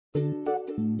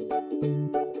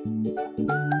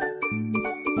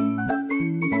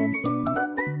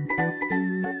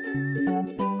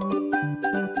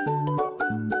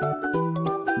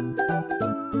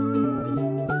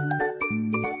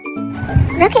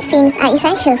Rocket fins are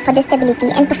essential for the stability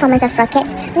and performance of rockets,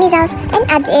 missiles, and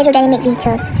other aerodynamic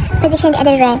vehicles. Positioned at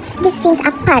the rear, these fins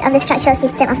are part of the structural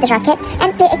system of the rocket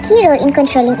and play a key role in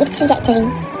controlling its trajectory.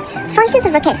 Functions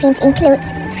of rocket fins include: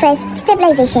 first,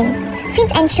 stabilization. Fins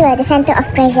ensure the center of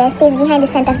pressure stays behind the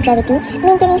center of gravity,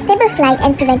 maintaining stable flight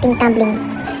and preventing tumbling.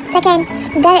 Second,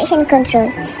 direction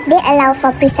control. They allow for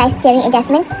precise steering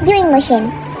adjustments during motion.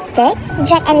 Third,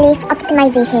 drag and lift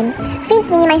optimization. Fins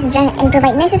minimize drag and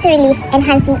provide necessary lift,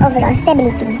 enhancing overall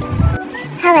stability.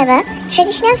 However,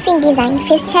 traditional fin design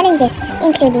face challenges,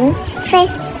 including: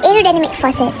 first, aerodynamic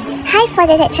forces. High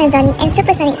forces at transonic and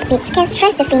supersonic speeds can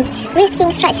stress the fins,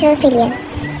 risking structural failure.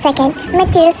 Second,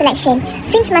 material selection.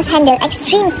 Fins must handle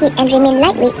extreme heat and remain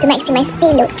lightweight to maximize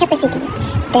payload capacity.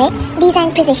 Third,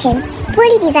 design precision.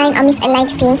 Poorly designed or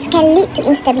misaligned fins can lead to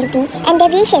instability and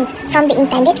deviations from the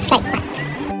intended flight path.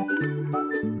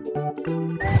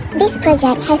 This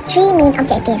project has three main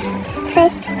objectives.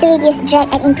 First, to reduce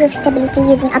drag and improve stability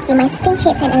using optimized fin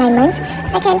shapes and alignments.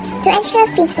 Second, to ensure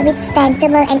fins withstand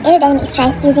thermal and aerodynamic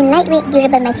stress using lightweight,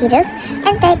 durable materials.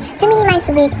 And third, to minimize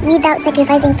weight without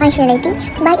sacrificing functionality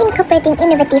by incorporating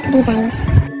innovative designs.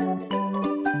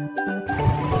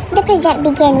 The project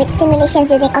began with simulations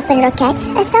using OpenRocket,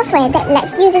 a software that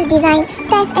lets users design,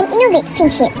 test, and innovate fin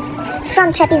shapes.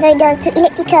 From trapezoidal to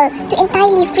elliptical to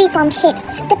entirely freeform shapes,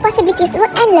 the possibilities were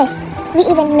endless. We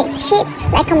even mixed shapes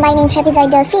like combining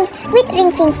trapezoidal fins with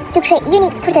ring fins to create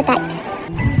unique prototypes.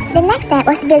 The next step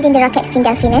was building the rocket fin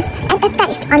Delphinus and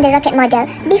attached on the rocket model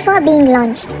before being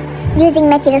launched. Using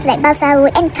materials like balsa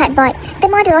wood and cardboard, the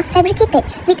model was fabricated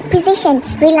with precision,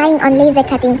 relying on laser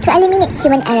cutting to eliminate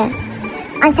human error.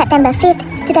 On September 5th,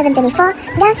 2024,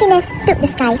 Delphinus took the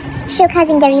skies,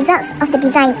 showcasing the results of the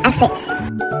design efforts.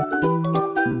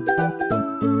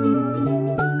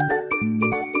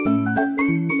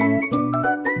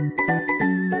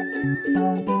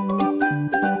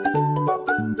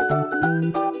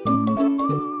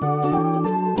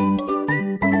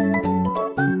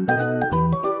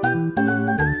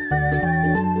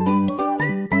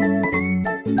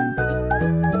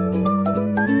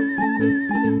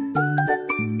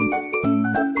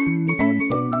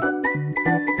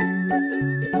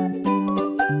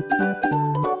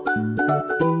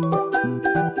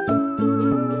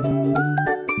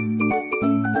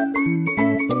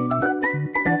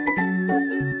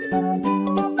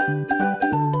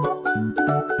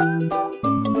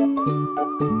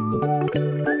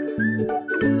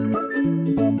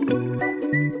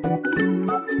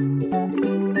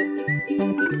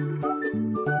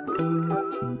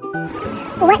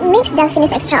 What makes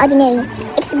Delphinus extraordinary?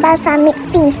 Its balsa-made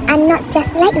fins are not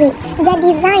just lightweight, they are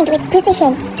designed with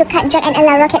precision to cut drag and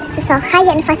allow rockets to soar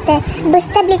higher and faster, boost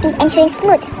stability, ensuring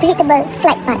smooth, predictable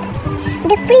flight path.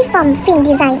 The freeform fin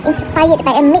design, inspired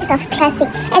by a mix of classic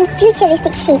and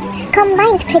futuristic shapes,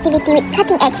 combines creativity with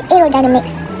cutting-edge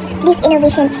aerodynamics. This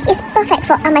innovation is perfect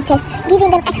for amateurs,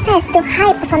 giving them access to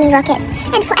high-performing rockets,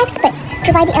 and for experts,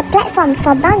 providing a platform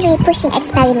for boundary-pushing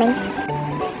experiments.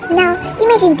 Now,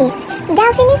 imagine this: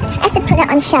 Delphinus as a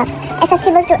product on shelf,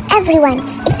 accessible to everyone.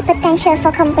 Its potential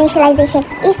for commercialization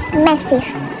is massive.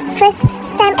 First,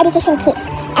 STEM education kits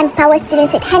empower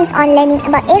students with hands-on learning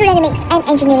about aerodynamics and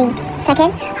engineering.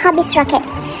 Second, hobbyist rockets,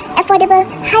 affordable,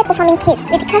 high-performing kits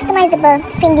with customizable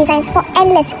fin designs for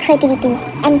endless creativity.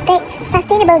 And third,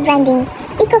 sustainable branding.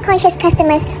 Eco-conscious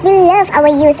customers will love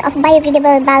our use of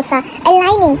biodegradable balsa,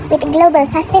 aligning with global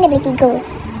sustainability goals.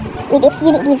 With its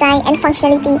unique design and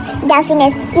functionality,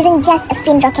 Delphinus isn't just a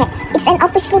fin rocket, it's an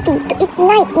opportunity to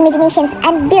ignite imaginations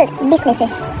and build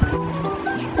businesses.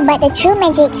 But the true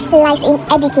magic lies in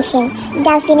education.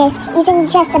 Delphinus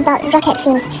isn't just about rocket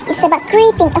fins, it's about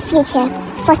creating a future.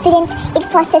 For students, it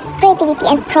fosters creativity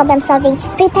and problem solving,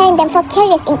 preparing them for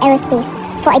careers in aerospace.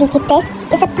 For educators,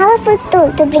 it's a powerful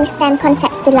tool to bring STEM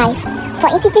concepts to life. For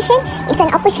institutions, it's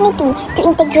an opportunity to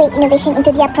integrate innovation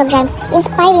into their programs,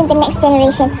 inspiring the next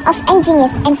generation of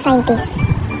engineers and scientists.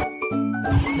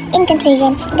 In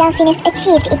conclusion, Delphinus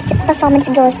achieved its performance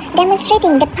goals,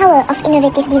 demonstrating the power of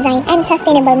innovative design and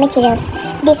sustainable materials.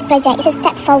 This project is a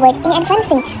step forward in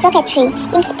advancing rocketry,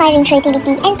 inspiring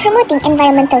creativity, and promoting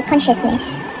environmental consciousness.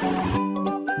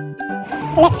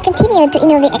 Let's continue to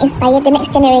innovate and inspire the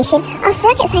next generation of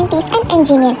rocket scientists and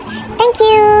engineers. Thank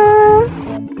you!